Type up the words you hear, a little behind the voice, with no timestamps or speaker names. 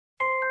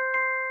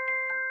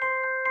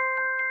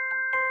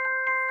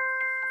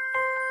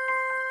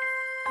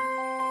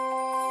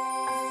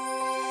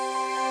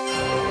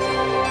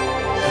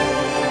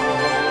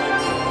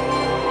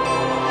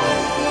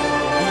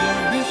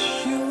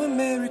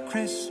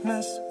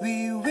Christmas.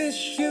 We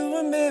wish you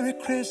a Merry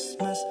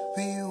Christmas.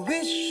 We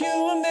wish you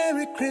a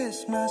Merry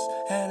Christmas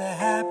and a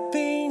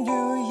Happy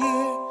New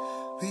Year.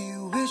 We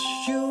wish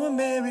you a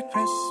Merry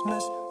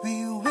Christmas.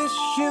 We wish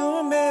you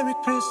a Merry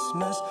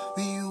Christmas.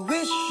 We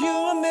wish you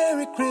a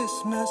Merry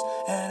Christmas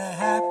and a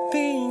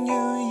Happy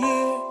New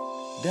Year.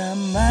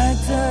 Damai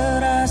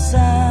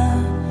terasa,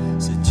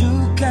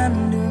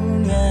 sejukkan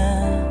dunia,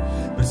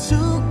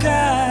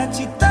 bersuka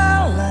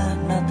citalah,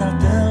 Natal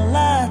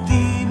telah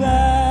tiba.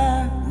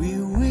 We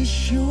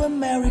wish you a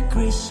Merry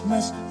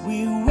Christmas.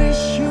 We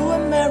wish you a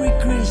Merry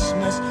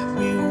Christmas.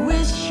 We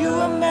wish you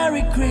a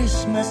Merry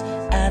Christmas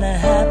and a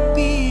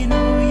Happy New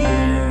Year.